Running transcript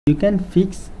You can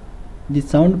fix the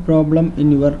sound problem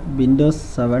in your Windows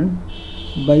 7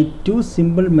 by two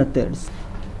simple methods.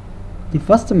 The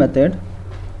first method,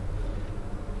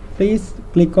 please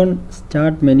click on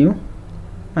Start menu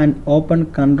and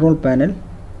open Control panel.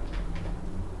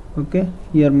 Okay,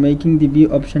 here making the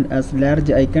view option as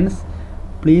large icons.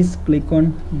 Please click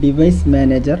on Device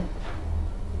Manager.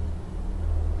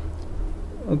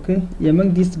 Okay,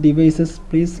 among these devices,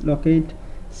 please locate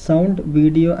Sound,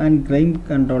 Video and Game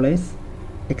Controllers.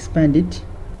 Expand it.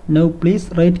 Now please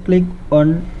right click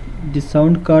on the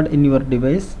sound card in your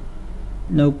device.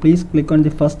 Now please click on the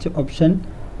first option,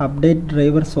 Update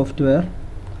Driver Software.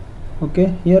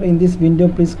 Okay, here in this window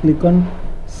please click on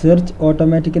Search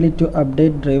automatically to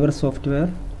update driver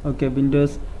software. Okay,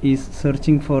 Windows is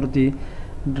searching for the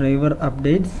driver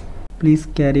updates. Please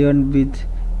carry on with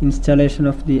installation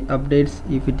of the updates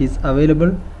if it is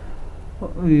available.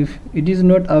 If it is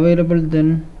not available,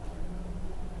 then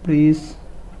please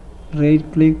right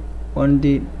click on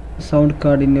the sound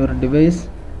card in your device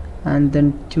and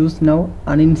then choose now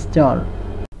uninstall.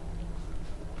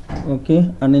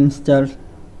 Okay, uninstall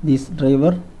this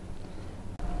driver.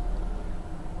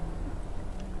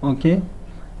 Okay,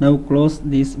 now close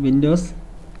these windows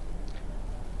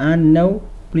and now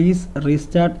please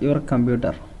restart your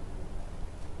computer.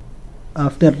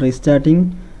 After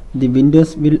restarting, the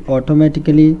Windows will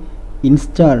automatically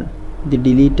install the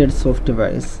deleted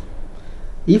softwares.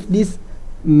 If this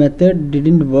method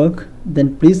didn't work,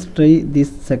 then please try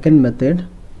this second method.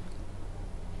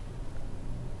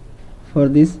 For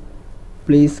this,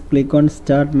 please click on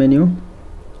Start menu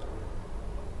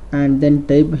and then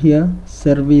type here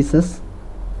Services.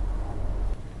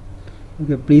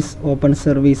 Okay, please open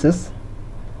Services.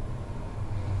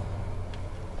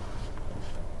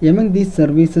 Among these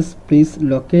services, please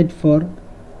locate for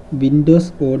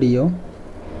Windows Audio.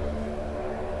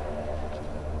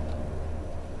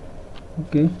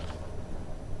 Okay,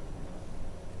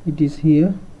 it is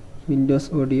here,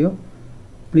 Windows Audio.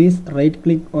 Please right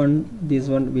click on this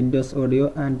one, Windows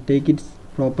Audio, and take its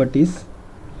properties.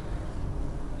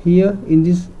 Here in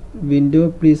this window,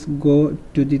 please go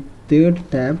to the third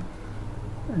tab,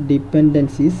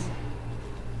 Dependencies.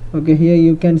 Okay, here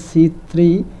you can see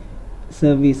three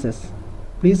services.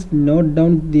 Please note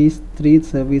down these three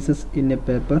services in a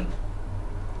paper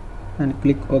and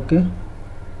click OK.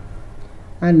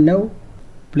 And now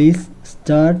please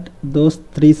start those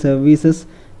three services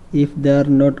if they are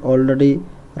not already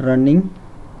running.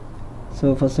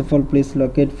 So first of all, please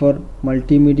locate for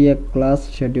multimedia class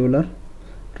scheduler,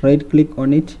 right click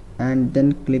on it and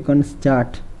then click on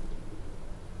Start.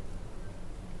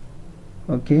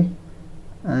 Okay,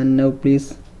 and now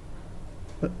please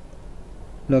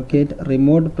locate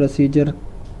remote procedure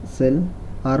cell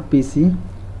RPC,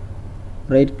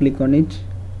 right click on it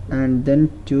and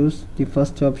then choose the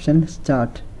first option,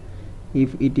 Start,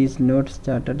 if it is not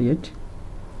started yet.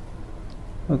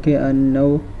 Okay, and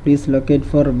now please locate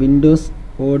for Windows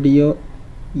Audio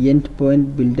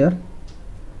Endpoint Builder,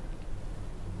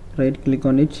 right click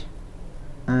on it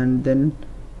and then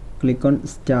click on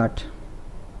Start.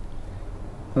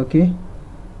 Okay,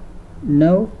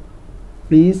 now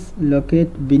please locate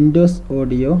Windows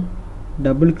Audio,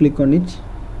 double click on it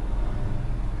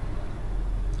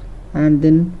and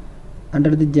then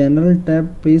under the General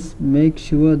tab, please make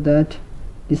sure that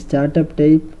the startup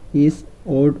type is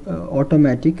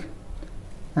automatic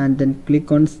and then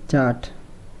click on Start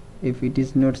if it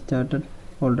is not started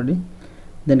already,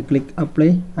 then click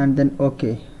Apply and then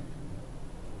OK.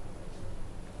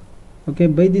 Okay,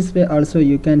 by this way also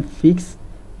you can fix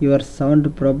your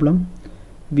sound problem.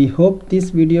 We hope this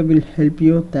video will help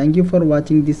you. Thank you for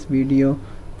watching this video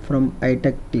from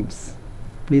itech tips.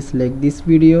 Please like this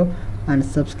video and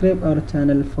subscribe our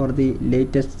channel for the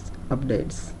latest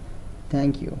updates.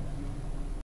 Thank you.